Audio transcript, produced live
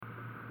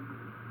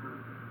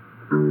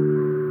As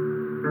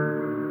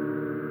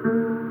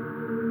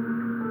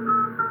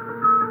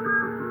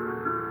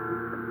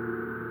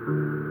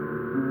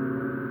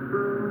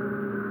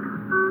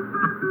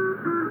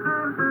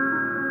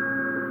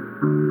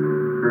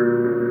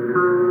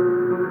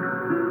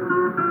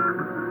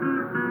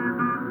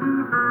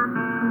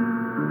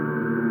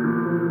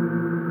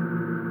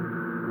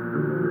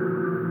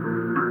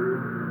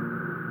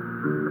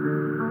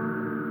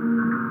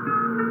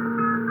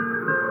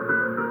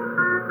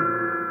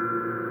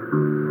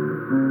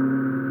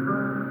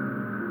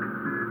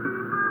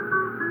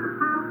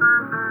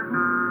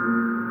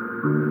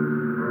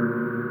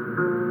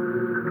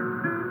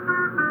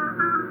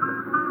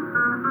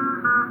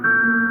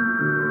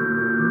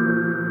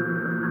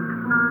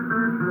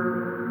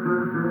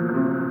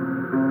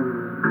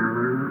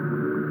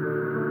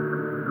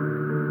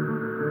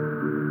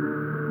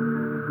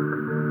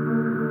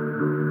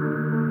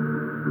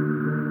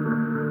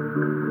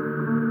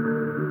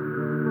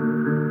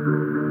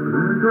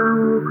I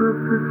woke up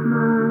this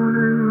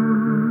morning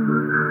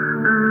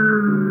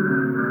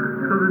and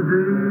saw the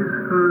day's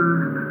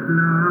first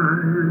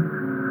light,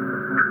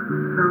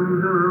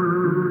 sounds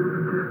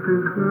of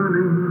distant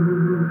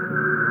warnings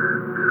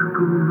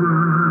took over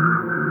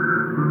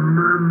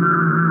my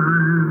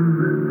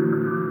mind.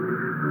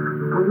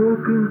 I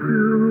woke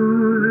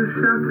into the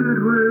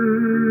shattered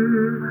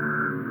way,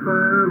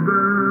 fire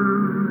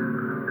burns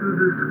to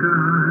the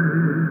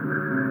sky.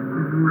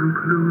 In one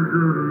close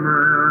of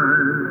my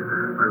eyes,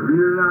 I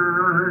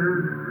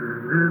realize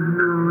there's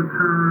no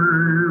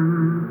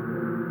time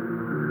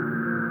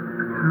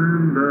to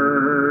turn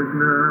back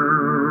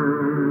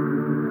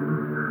now,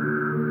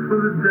 for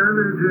the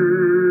damage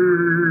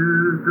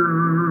is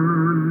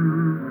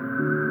done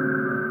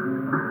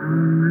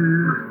on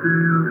this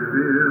day of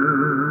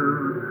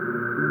fear,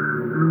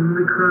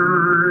 lonely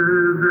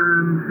cries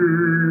and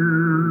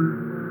tears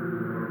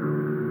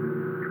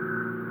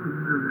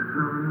under the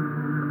sun.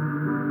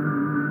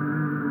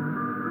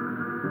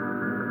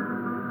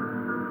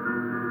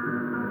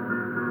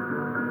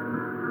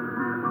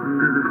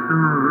 Under the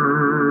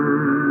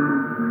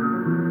sun,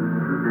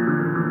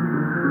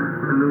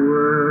 in the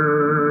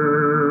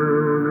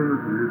world, in the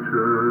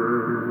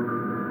future.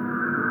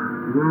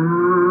 Whoa,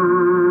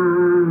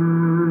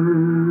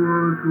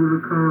 what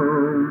will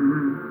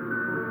come?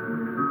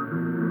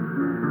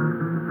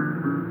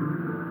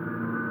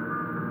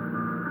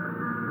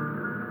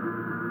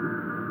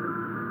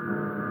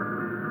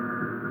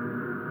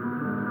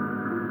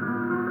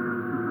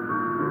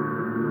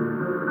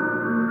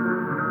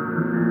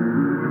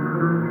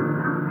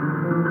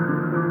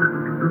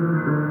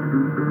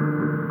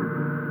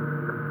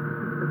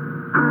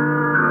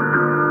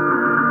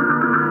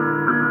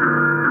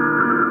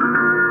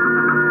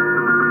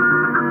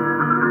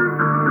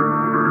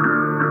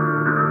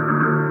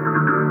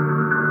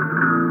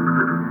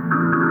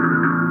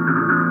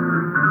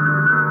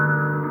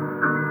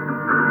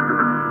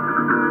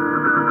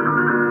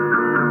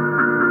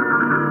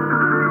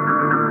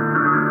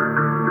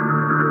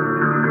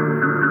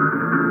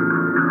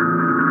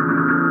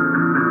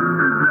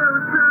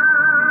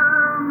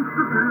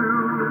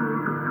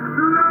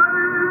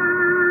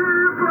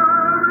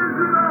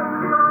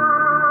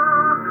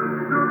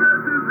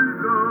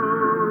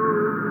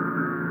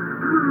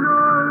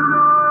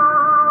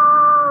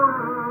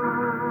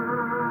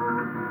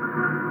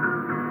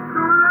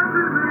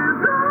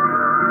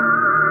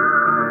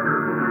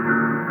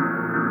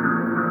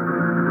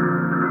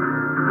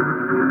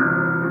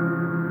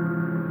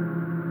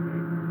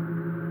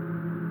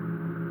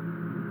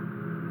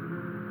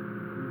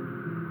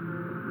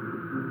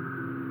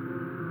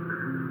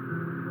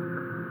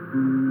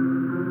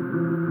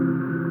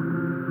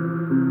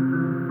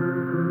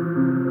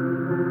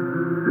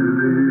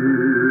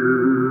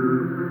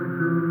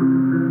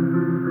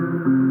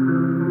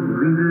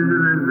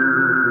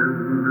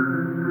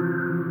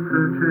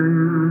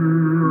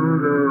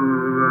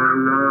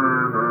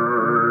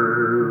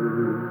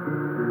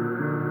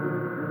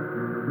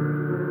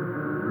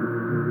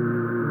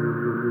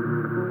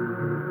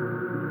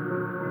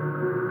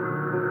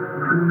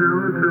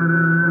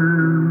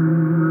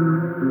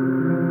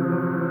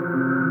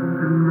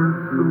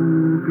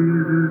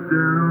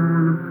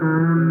 Down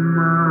upon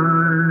my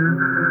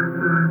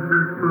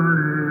lifeless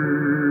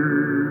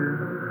body.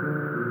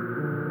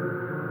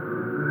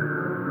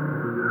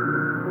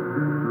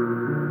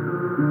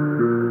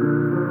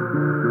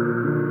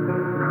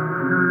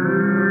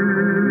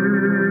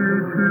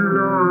 Pray to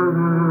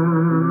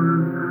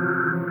Lord,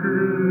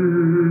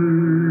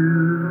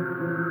 please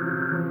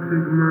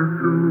take my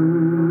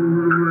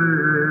soul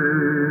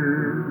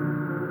away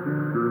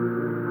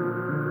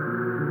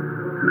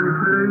to a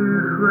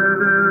place where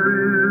there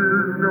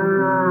is no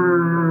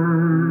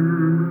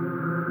wrong,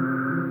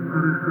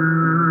 but is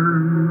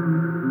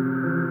grand,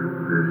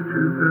 there's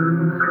truth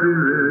and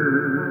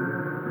spirit.